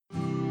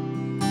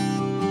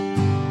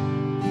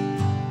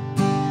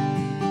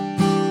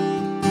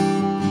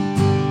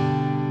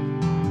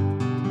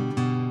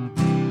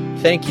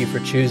Thank you for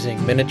choosing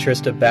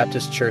Minnetrista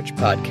Baptist Church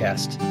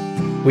podcast.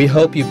 We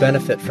hope you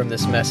benefit from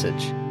this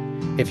message.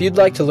 If you'd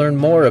like to learn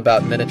more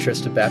about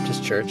Minnetrista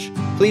Baptist Church,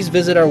 please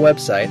visit our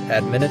website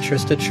at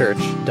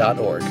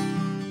minnetristachurch.org.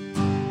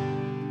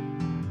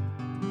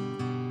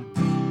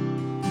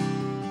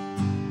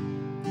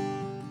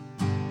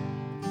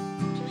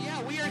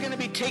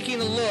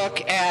 Taking a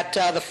look at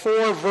the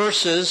four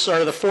verses,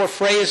 or the four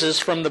phrases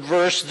from the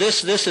verse,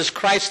 this is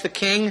Christ the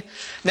King.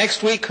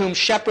 Next week, whom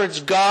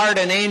shepherds guard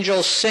and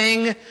angels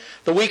sing.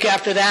 The week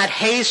after that,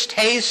 haste,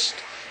 haste,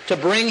 to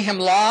bring him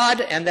laud.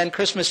 And then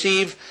Christmas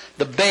Eve,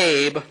 the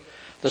babe,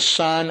 the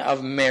Son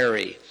of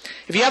Mary.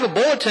 If you have a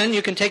bulletin,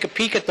 you can take a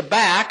peek at the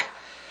back.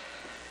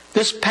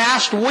 This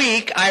past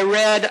week, I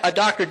read a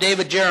Dr.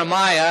 David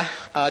Jeremiah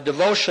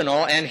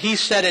devotional, and he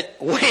said it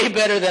way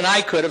better than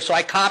I could have, so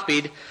I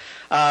copied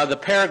the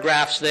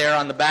paragraphs there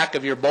on the back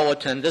of your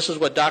bulletin. This is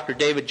what Dr.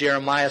 David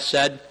Jeremiah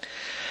said.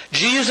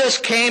 Jesus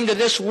came to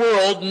this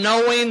world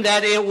knowing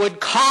that it would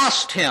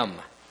cost him.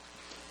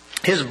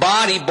 His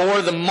body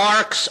bore the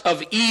marks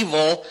of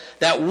evil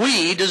that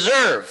we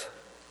deserve.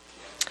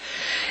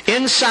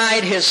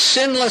 Inside his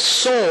sinless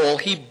soul,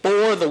 he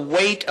bore the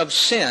weight of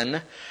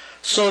sin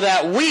so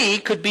that we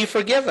could be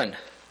forgiven.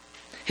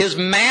 His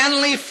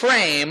manly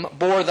frame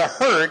bore the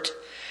hurt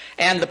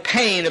and the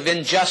pain of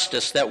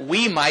injustice that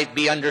we might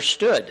be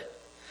understood.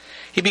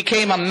 He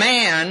became a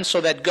man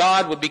so that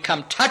God would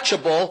become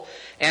touchable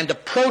and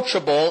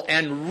approachable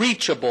and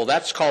reachable.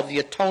 That's called the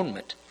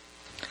atonement.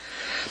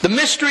 The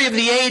mystery of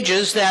the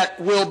ages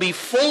that will be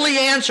fully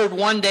answered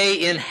one day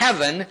in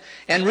heaven,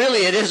 and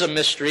really it is a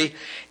mystery,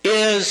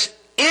 is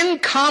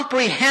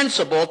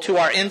incomprehensible to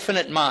our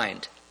infinite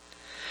mind.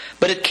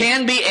 But it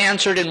can be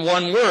answered in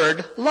one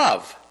word: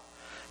 love.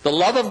 The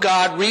love of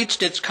God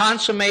reached its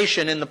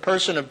consummation in the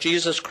person of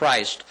Jesus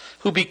Christ,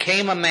 who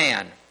became a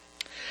man.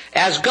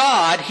 As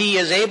God, he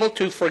is able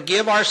to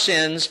forgive our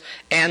sins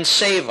and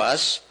save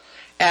us.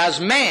 As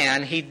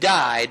man, he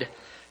died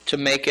to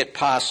make it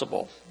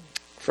possible.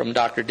 From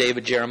Dr.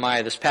 David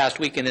Jeremiah this past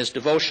week in his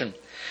devotion.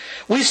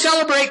 We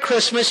celebrate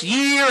Christmas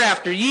year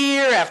after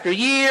year after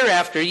year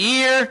after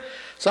year.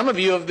 Some of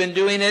you have been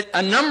doing it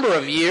a number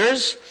of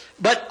years.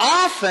 But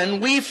often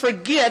we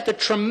forget the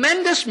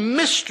tremendous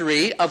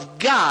mystery of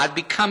God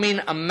becoming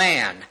a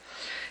man.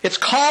 It's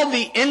called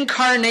the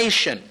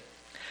incarnation.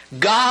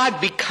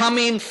 God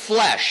becoming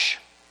flesh.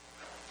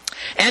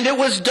 And it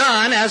was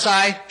done, as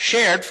I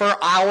shared, for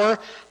our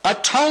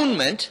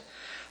atonement.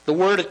 The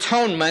word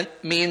atonement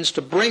means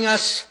to bring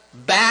us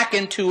back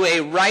into a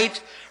right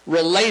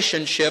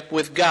relationship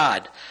with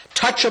God.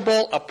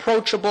 Touchable,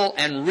 approachable,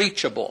 and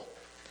reachable.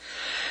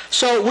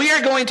 So we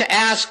are going to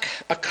ask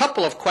a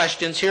couple of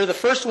questions here. The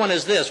first one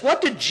is this: what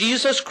did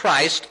Jesus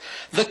Christ,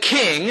 the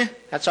King,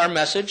 that's our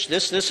message,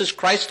 this is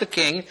Christ the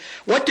King,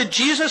 what did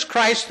Jesus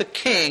Christ the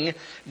King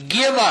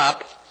give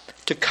up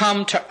to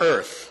come to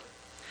earth?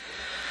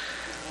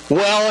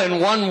 Well, in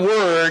one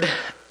word,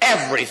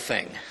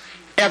 everything.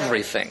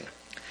 Everything.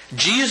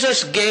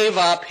 Jesus gave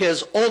up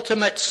his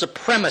ultimate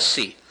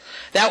supremacy.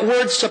 That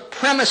word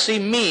supremacy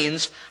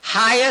means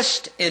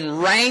highest in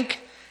rank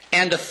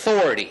and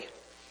authority.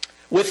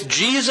 With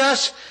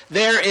Jesus,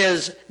 there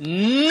is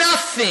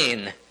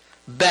nothing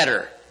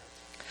better.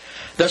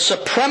 The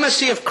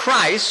supremacy of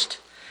Christ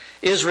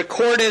is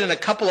recorded in a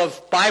couple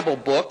of Bible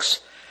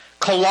books,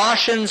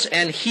 Colossians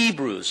and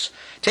Hebrews.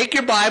 Take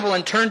your Bible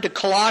and turn to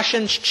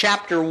Colossians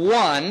chapter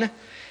 1,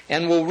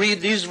 and we'll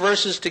read these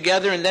verses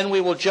together, and then we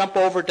will jump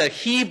over to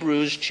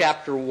Hebrews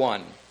chapter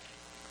 1.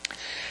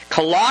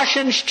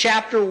 Colossians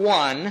chapter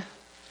 1,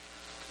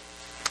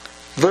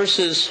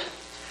 verses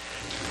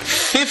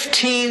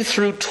 15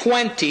 through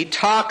 20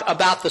 talk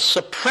about the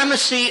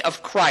supremacy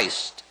of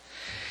Christ.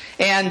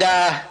 And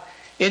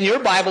in your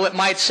Bible it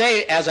might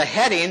say as a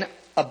heading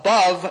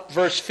above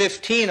verse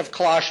 15 of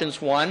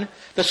Colossians 1,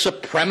 the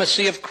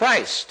supremacy of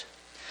Christ.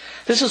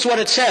 This is what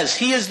it says: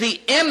 He is the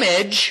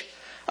image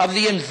of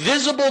the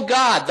invisible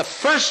God, the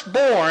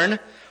firstborn,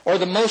 or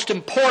the most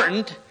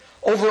important,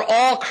 over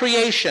all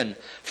creation.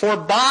 For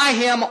by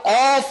him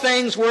all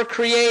things were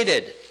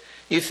created.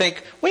 You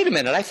think, wait a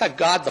minute, I thought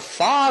God the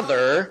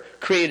Father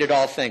created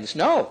all things.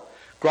 No,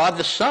 God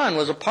the Son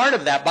was a part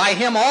of that. By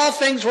him all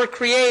things were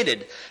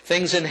created,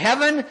 things in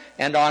heaven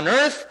and on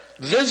earth,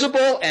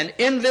 visible and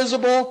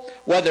invisible,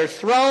 whether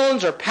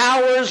thrones or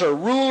powers or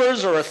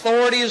rulers or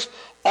authorities,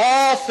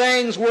 all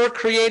things were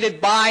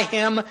created by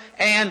him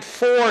and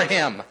for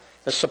him.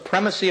 The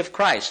supremacy of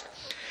Christ.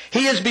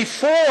 He is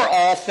before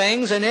all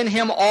things, and in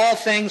him all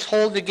things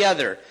hold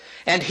together.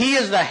 And he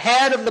is the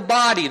head of the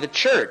body, the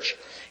church.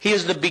 He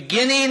is the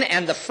beginning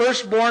and the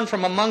firstborn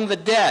from among the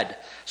dead,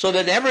 so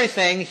that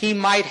everything he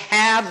might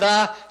have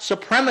the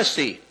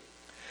supremacy.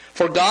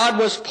 For God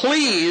was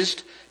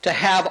pleased to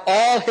have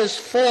all his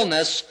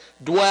fullness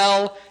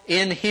dwell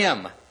in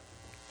him,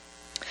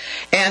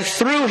 and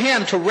through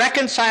him to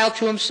reconcile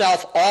to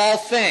himself all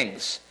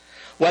things,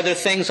 whether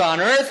things on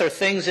earth or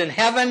things in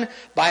heaven,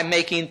 by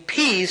making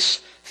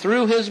peace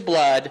through his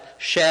blood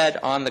shed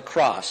on the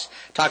cross.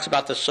 Talks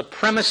about the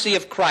supremacy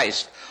of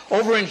Christ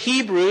over in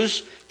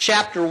Hebrews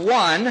chapter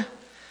 1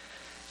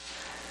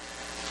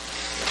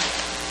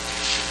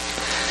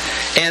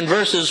 and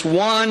verses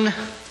 1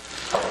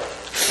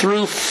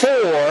 through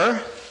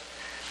 4,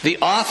 the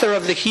author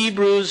of the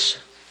Hebrews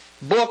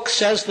book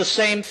says the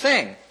same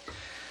thing.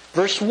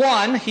 Verse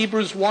 1,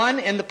 Hebrews 1,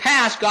 in the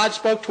past God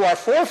spoke to our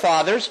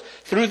forefathers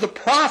through the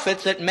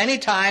prophets at many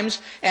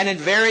times and in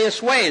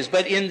various ways.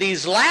 But in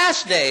these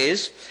last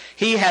days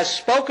He has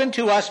spoken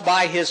to us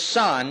by His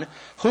Son,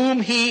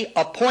 whom He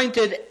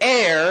appointed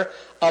heir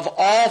of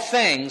all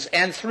things,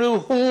 and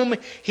through whom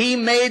He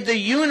made the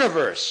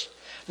universe.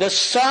 The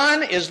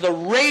Son is the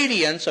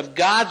radiance of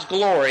God's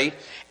glory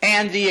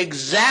and the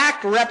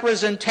exact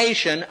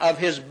representation of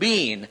His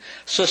being,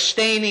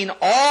 sustaining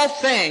all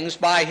things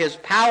by His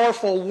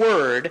powerful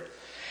word.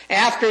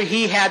 After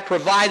He had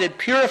provided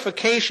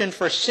purification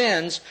for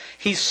sins,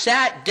 He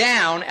sat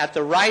down at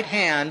the right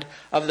hand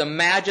of the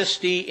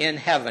Majesty in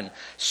heaven.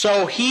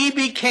 So He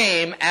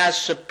became as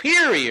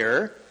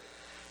superior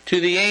to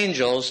the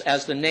angels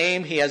as the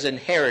name He has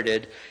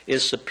inherited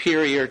is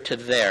superior to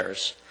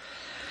theirs.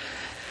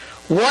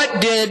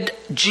 What did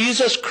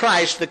Jesus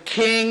Christ, the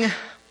King,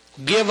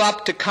 give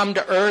up to come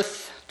to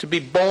earth, to be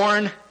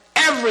born?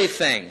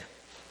 Everything.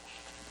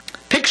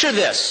 Picture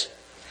this.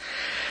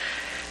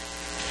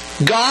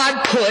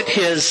 God put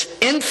His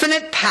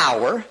infinite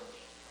power,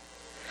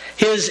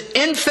 His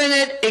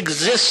infinite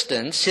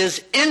existence,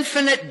 His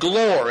infinite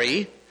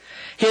glory,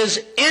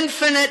 His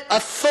infinite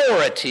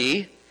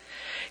authority,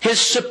 His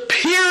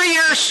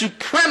superior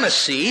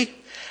supremacy,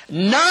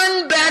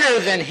 none better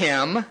than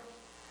Him,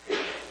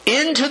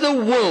 into the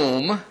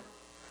womb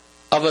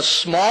of a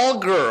small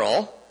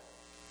girl,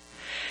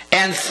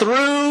 and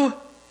through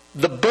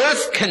the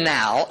birth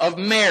canal of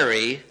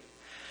Mary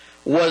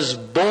was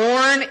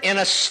born in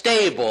a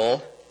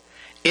stable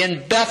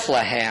in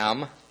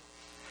Bethlehem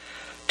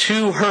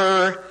to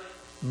her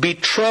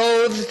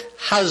betrothed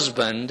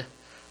husband,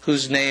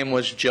 whose name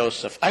was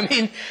Joseph. I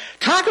mean,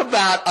 talk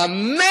about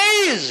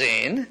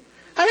amazing.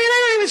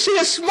 I don't even see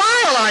a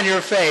smile on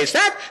your face.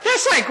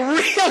 That's like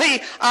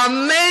really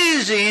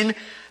amazing,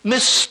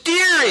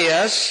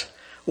 mysterious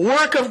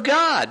work of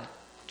God.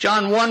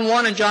 John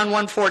 1:1 and John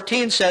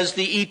 1:14 says,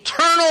 the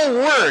eternal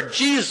Word,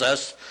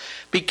 Jesus,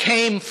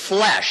 became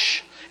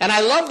flesh. And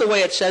I love the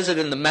way it says it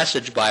in the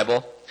Message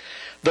Bible.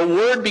 The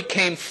Word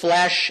became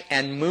flesh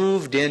and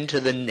moved into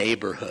the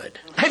neighborhood.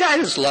 I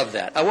just love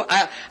that.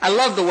 I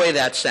love the way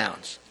that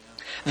sounds.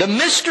 The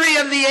mystery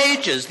of the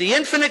ages, the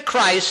infinite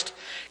Christ,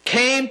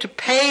 came to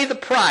pay the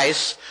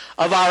price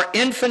of our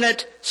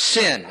infinite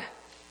sin.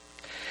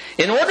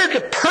 In order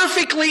to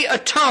perfectly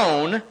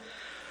atone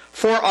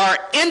for our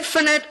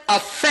infinite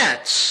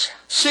offense,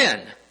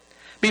 sin,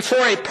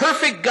 before a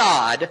perfect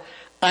God,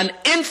 an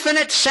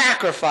infinite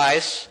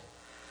sacrifice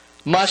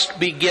must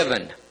be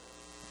given.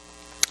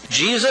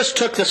 Jesus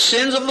took the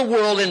sins of the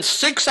world in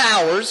 6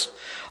 hours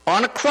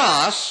on a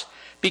cross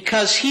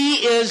because He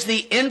is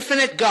the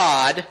infinite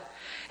God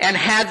and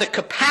had the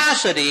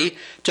capacity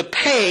to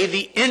pay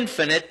the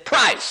infinite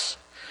price.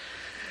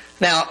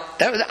 Now,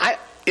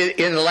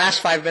 in the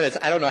last 5 minutes,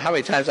 I don't know how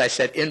many times I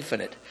said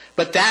infinite,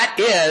 but that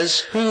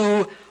is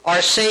who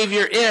our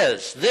Savior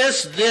is.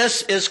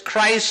 This is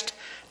Christ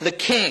the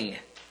King.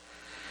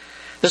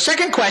 The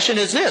second question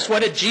is this: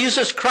 what did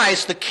Jesus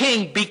Christ the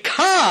King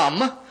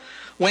become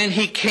when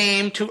He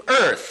came to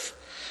earth?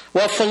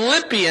 Well,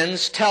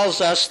 Philippians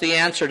tells us the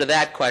answer to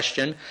that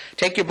question.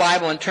 Take your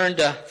Bible and turn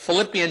to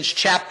Philippians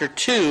chapter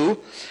 2.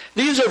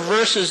 These are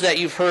verses that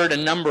you've heard a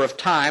number of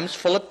times.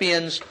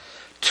 Philippians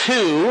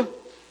 2.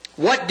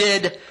 What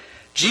did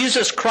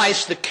Jesus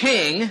Christ the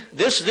King,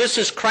 this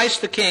is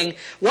Christ the King,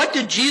 what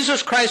did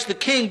Jesus Christ the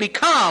King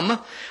become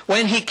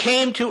when He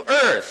came to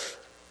earth?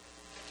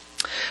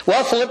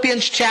 Well,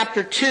 Philippians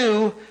chapter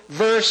 2,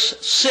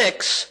 verse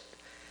 6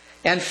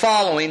 and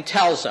following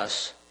tells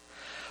us,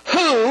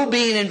 who,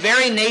 being in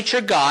very nature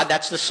God,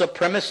 that's the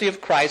supremacy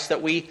of Christ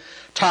that we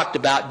talked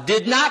about,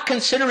 did not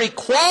consider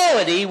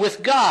equality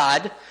with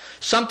God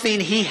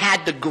something He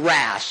had to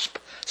grasp,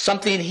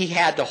 something He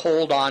had to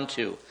hold on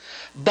to,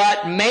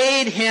 but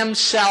made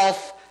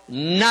Himself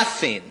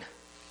nothing,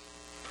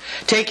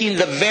 taking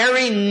the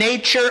very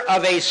nature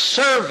of a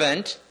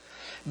servant,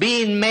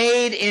 being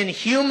made in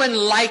human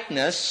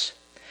likeness,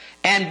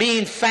 and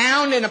being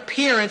found in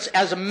appearance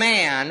as a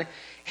man,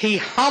 He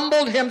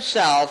humbled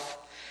Himself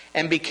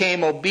and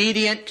became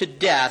obedient to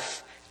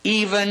death,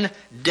 even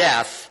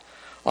death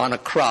on a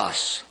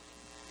cross.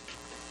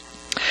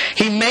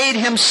 He made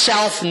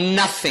Himself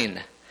nothing.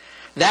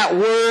 That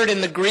word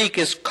in the Greek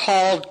is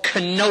called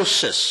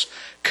kenosis.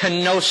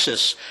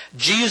 Kenosis.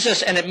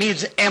 Jesus, and it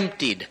means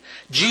emptied.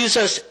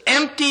 Jesus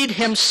emptied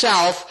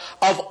Himself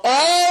of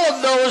all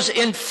of those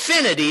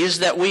infinities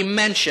that we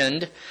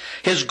mentioned,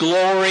 His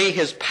glory,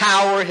 His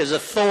power, His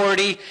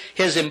authority,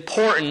 His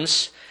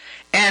importance,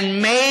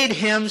 and made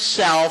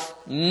Himself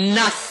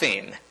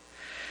nothing.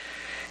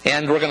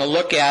 And we're going to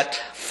look at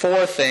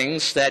four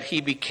things that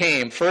he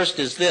became. First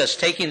is this,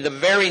 taking the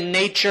very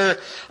nature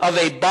of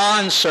a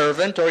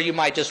bondservant, or you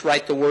might just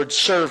write the word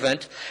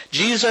servant.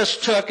 Jesus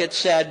took, it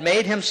said,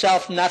 made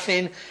himself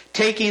nothing,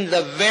 taking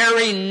the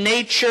very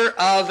nature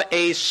of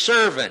a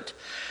servant.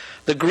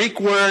 The Greek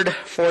word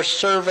for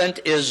servant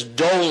is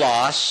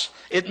doulos.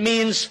 It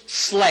means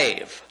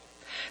slave.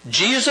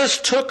 Jesus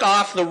took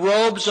off the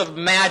robes of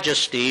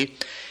majesty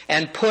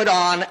and put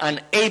on an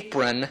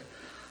apron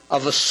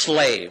of a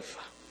slave.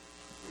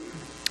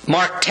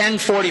 Mark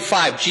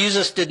 10:45,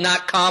 Jesus did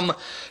not come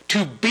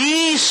to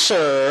be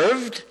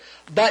served,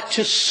 but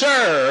to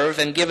serve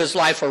and give his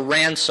life a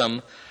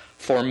ransom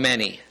for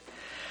many.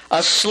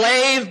 A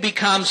slave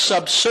becomes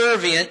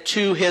subservient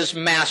to his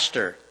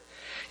master.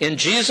 In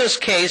Jesus'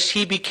 case,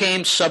 he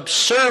became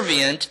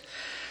subservient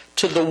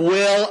to the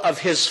will of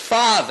his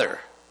Father.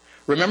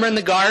 Remember in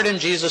the garden,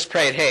 Jesus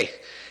prayed, hey,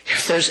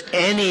 if there's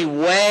any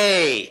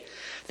way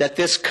that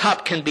this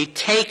cup can be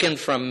taken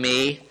from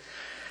me,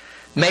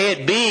 may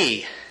it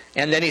be.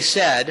 And then he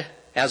said,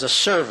 as a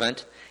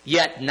servant,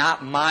 yet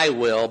not my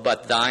will,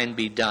 but thine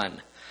be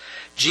done.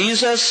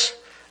 Jesus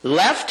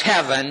left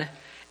heaven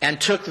and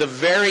took the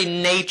very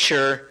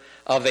nature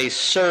of a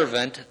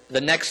servant. The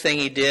next thing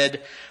he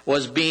did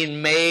was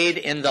being made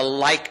in the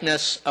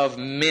likeness of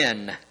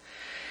men.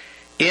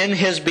 In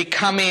his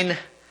becoming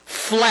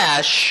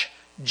flesh,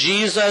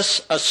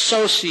 Jesus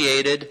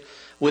associated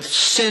with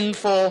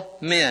sinful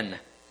men.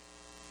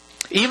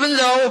 Even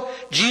though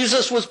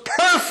Jesus was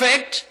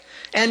perfect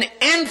and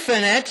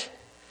infinite,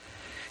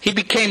 he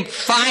became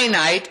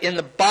finite in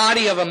the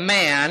body of a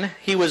man.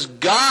 He was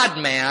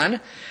God-man.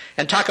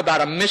 And talk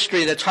about a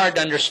mystery that's hard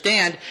to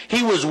understand.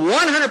 He was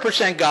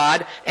 100%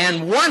 God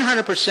and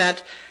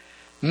 100%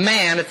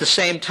 man at the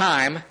same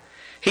time.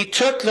 He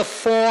took the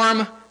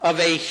form of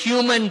a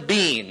human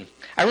being.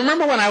 I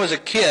remember when I was a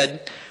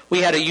kid, we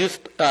had a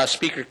youth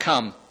speaker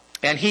come,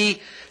 and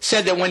he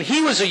said that when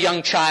he was a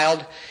young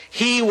child,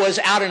 he was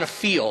out in a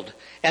field,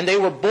 and they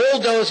were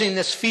bulldozing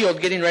this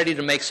field, getting ready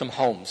to make some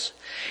homes.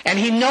 And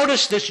he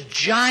noticed this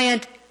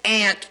giant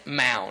ant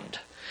mound.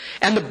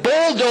 And the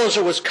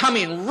bulldozer was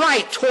coming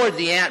right toward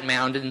the ant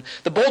mound, and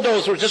the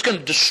bulldozer was just going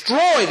to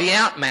destroy the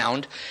ant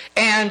mound.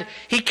 And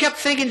he kept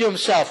thinking to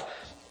himself,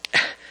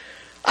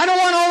 I don't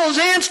want all those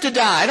ants to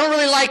die. I don't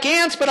really like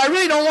ants, but I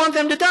really don't want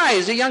them to die.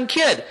 He's a young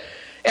kid.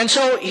 And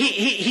so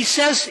he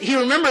says he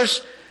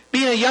remembers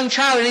being a young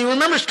child, and he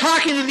remembers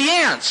talking to the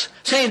ants,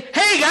 saying,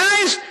 hey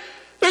guys,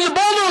 there's a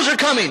bulldozer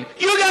coming.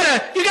 You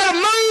gotta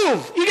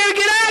move. You gotta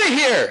get out of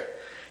here.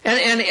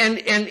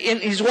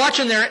 And he's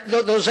watching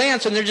those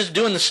ants, and they're just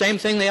doing the same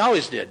thing they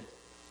always did.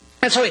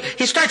 And so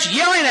he starts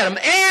yelling at them,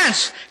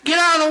 ants, get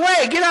out of the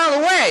way, get out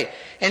of the way.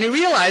 And he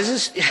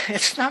realizes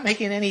it's not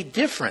making any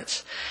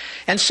difference.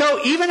 And so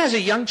even as a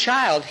young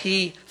child,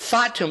 he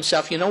thought to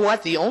himself, you know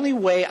what, the only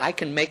way I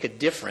can make a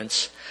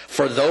difference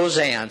for those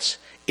ants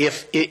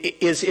is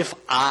if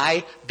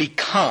I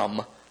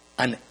become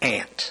an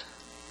ant.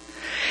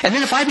 And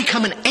then if I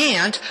become an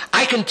ant,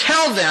 I can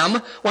tell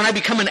them when I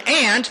become an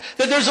ant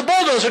that there's a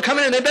bulldozer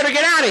coming and they better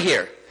get out of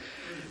here.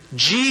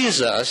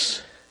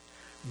 Jesus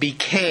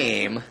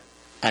became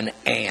an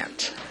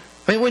ant.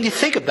 I mean, when you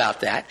think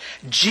about that,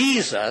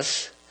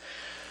 Jesus,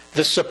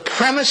 the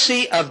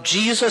supremacy of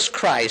Jesus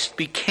Christ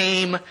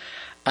became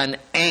an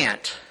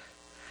ant.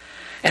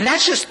 And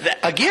that's just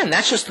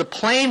the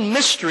plain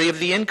mystery of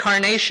the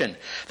incarnation.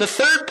 The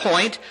third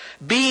point,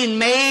 being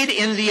made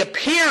in the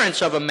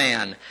appearance of a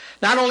man.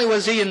 Not only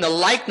was he in the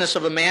likeness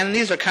of a man, and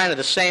these are kind of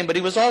the same, but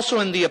he was also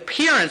in the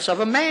appearance of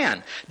a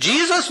man.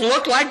 Jesus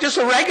looked like just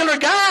a regular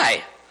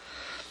guy.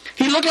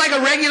 He looked like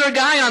a regular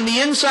guy on the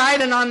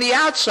inside and on the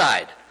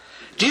outside.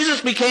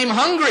 Jesus became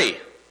hungry.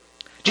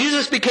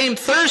 Jesus became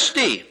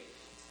thirsty.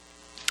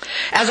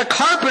 As a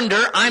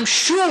carpenter, I'm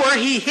sure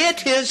he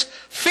hit his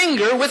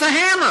finger with a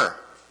hammer.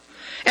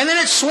 And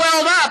then it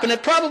swelled up, and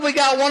it probably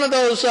got one of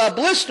those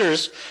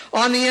blisters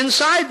on the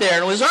inside there,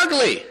 and it was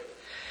ugly.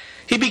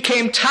 He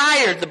became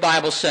tired, the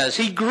Bible says.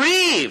 He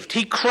grieved.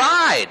 He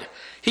cried.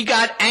 He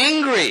got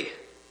angry.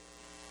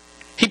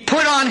 He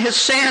put on his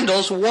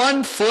sandals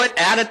 1 foot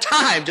at a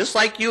time, just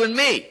like you and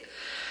me.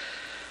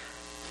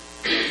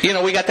 You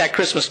know, we got that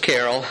Christmas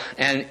carol,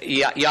 and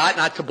you ought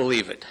not to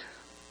believe it.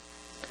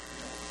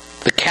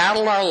 The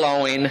cattle are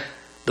lowing,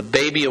 the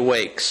baby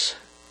awakes.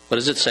 What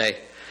does it say?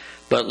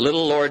 But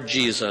little Lord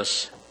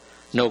Jesus,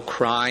 no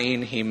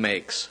crying he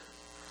makes.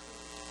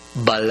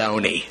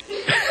 Baloney.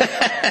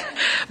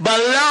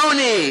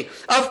 Baloney.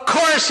 Of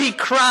course he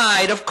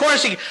cried. Of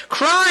course he...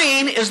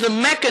 Crying is the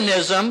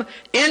mechanism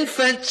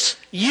infants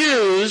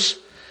use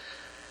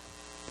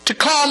to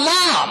call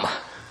mom.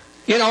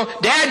 You know,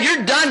 Dad,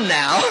 you're done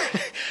now.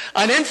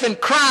 An infant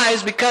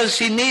cries because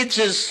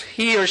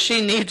he or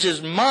she needs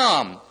his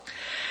mom.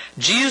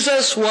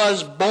 Jesus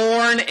was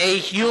born a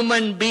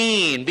human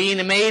being,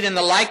 being made in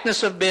the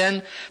likeness of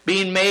men,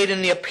 being made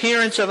in the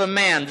appearance of a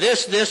man.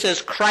 This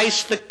is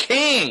Christ the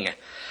King.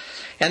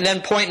 And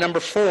then point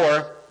number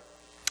 4,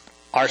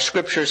 our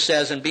scripture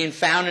says, and being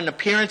found in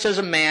appearance as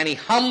a man, he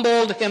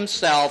humbled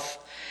himself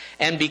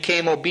and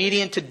became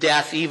obedient to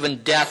death,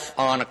 even death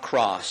on a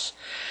cross.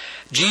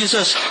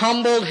 Jesus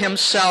humbled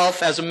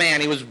himself as a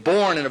man. He was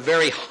born in a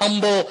very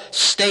humble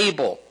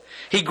stable.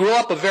 He grew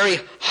up a very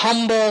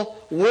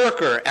humble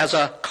worker as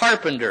a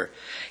carpenter.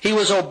 He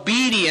was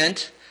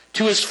obedient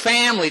to his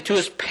family, to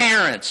his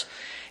parents,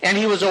 and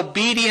he was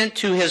obedient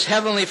to his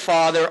heavenly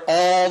Father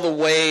all the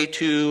way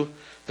to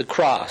the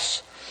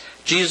cross.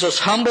 Jesus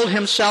humbled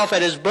himself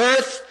at his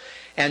birth,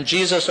 and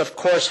Jesus, of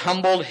course,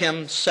 humbled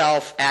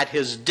himself at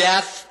his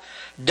death,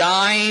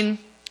 dying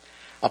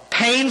a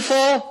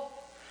painful,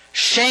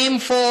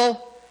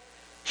 shameful,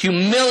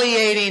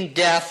 humiliating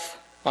death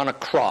on a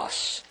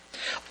cross.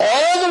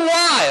 All the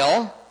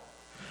while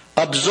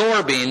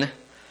absorbing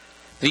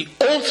the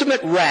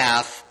ultimate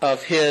wrath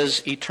of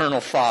his eternal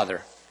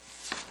Father.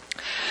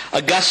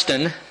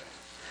 Augustine,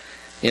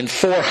 in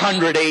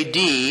 400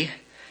 A.D.,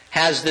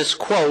 has this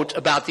quote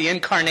about the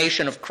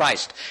incarnation of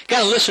Christ. You've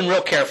got to listen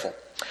real careful.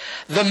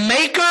 The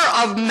maker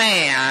of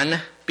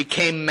man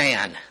became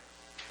man,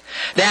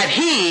 that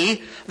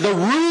he, the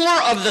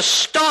ruler of the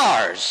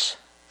stars,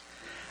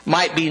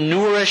 might be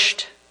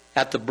nourished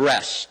at the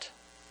breast,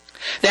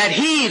 that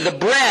he, the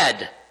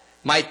bread,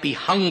 might be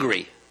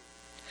hungry,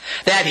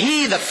 that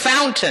he, the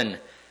fountain,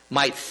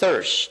 might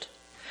thirst,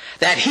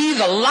 that he,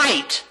 the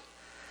light,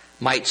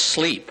 might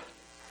sleep,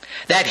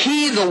 that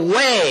he, the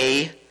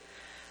way,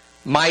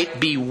 might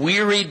be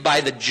wearied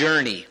by the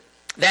journey,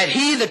 that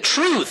he, the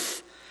truth,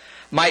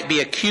 might be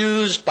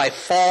accused by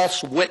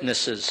false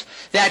witnesses,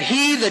 that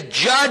he, the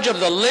judge of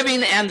the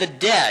living and the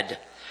dead,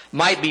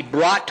 might be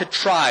brought to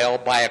trial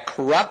by a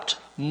corrupt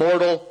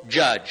mortal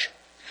judge,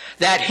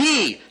 that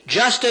he,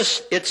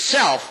 justice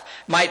itself,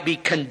 might be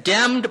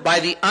condemned by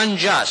the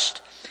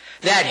unjust,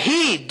 that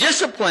he,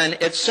 discipline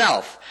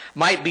itself,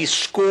 might be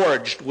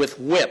scourged with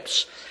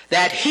whips,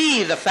 that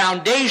he, the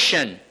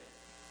foundation,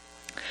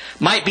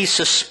 might be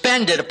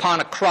suspended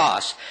upon a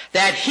cross,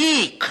 that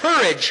he,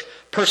 courage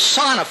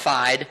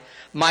personified,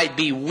 might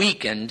be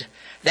weakened,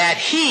 that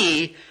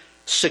he,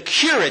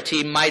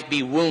 security, might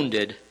be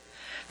wounded,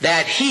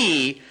 that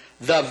he,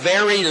 the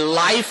very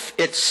life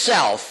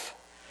itself,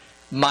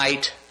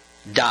 might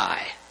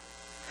die.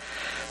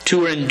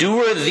 To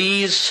endure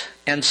these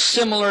and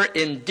similar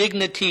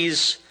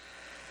indignities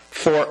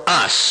for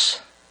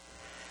us,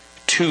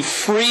 to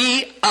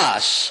free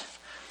us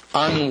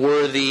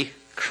unworthy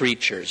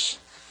creatures.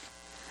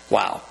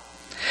 Wow.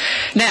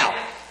 Now,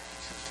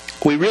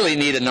 we really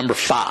need a number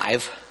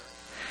 5,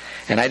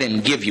 and I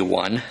didn't give you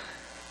one.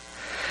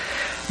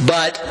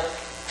 But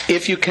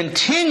if you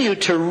continue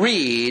to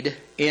read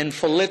in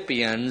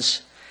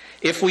Philippians,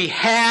 if we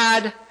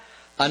had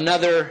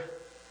another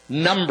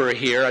number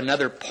here,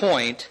 another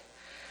point,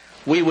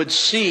 we would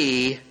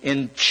see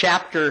in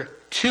chapter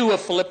 2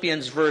 of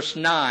Philippians, verse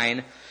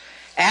 9,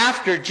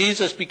 after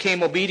Jesus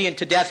became obedient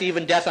to death,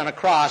 even death on a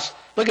cross,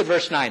 look at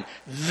verse 9.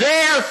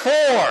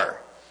 Therefore,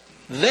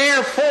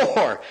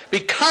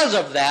 because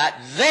of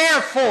that,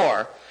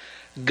 therefore,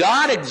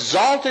 God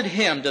exalted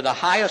him to the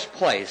highest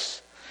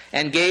place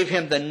and gave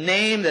him the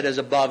name that is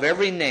above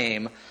every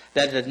name,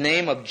 that at the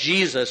name of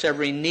Jesus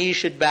every knee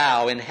should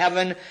bow in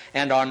heaven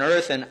and on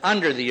earth and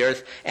under the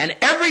earth, and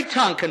every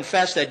tongue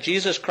confess that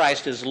Jesus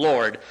Christ is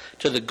Lord,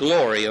 to the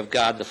glory of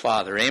God the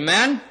Father.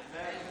 Amen?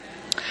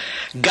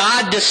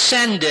 God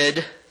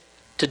descended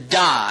to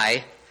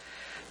die,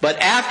 but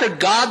after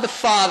God the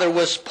Father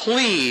was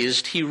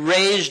pleased, he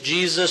raised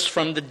Jesus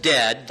from the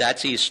dead.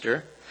 That's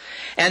Easter.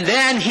 And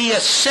then he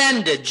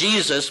ascended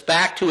Jesus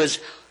back to his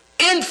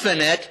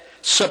infinite,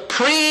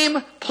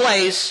 supreme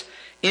place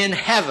in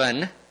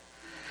heaven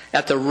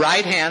at the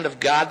right hand of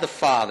God the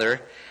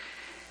Father.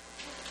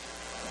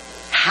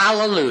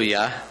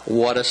 Hallelujah,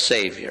 what a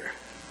Savior.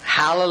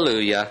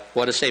 Hallelujah,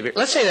 what a Savior.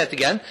 Let's say that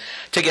again,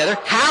 together.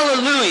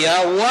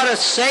 Hallelujah, what a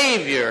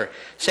Savior.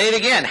 Say it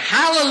again.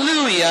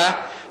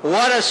 Hallelujah,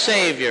 what a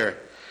Savior.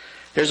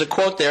 There's a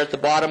quote there at the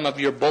bottom of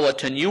your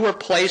bulletin. You were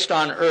placed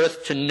on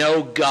earth to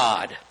know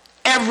God.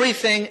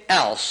 Everything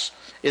else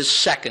is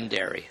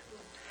secondary.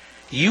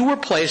 You were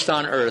placed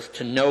on earth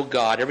to know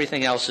God.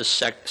 Everything else is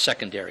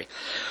secondary.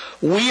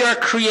 We are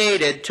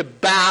created to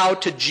bow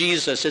to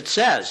Jesus. It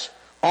says,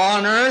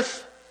 on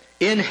earth,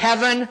 in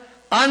heaven,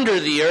 under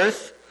the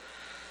earth.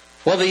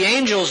 Well, the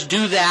angels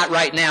do that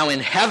right now in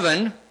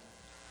heaven.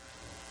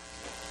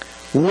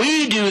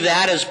 We do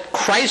that as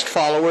Christ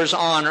followers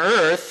on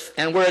earth.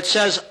 And where it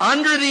says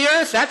under the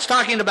earth, that's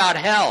talking about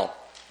hell.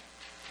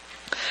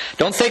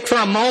 Don't think for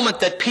a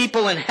moment that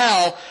people in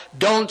hell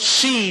don't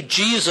see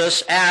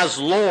Jesus as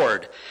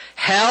Lord.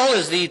 Hell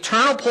is the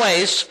eternal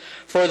place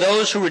for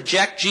those who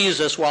reject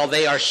Jesus while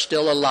they are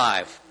still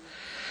alive.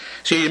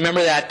 So you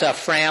remember that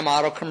Fram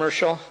auto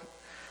commercial?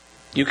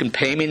 You can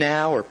pay me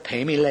now or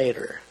pay me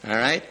later. All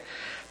right?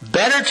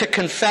 Better to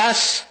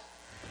confess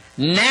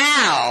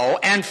now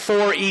and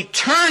for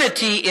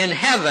eternity in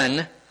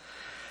heaven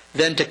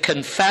than to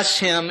confess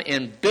him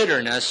in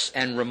bitterness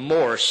and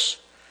remorse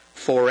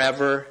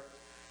forever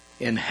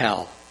in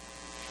hell.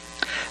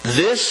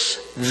 This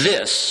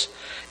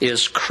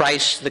is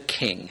Christ the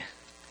King.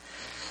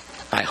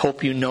 I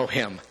hope you know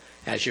him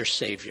as your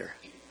Savior.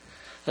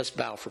 Let's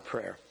bow for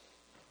prayer.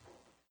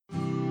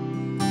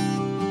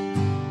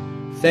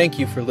 Thank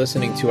you for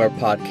listening to our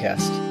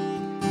podcast.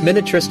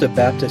 Minnetrista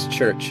Baptist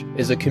Church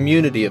is a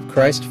community of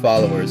Christ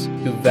followers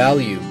who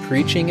value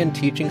preaching and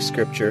teaching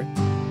Scripture,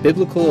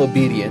 biblical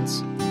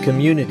obedience,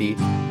 community,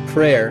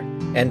 prayer,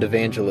 and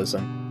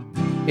evangelism.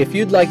 If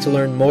you'd like to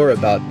learn more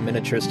about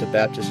Minnetrista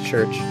Baptist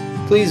Church,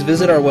 please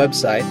visit our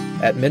website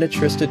at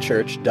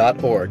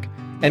minnetristachurch.org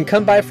and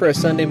come by for a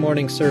Sunday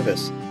morning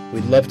service.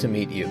 We'd love to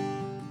meet you.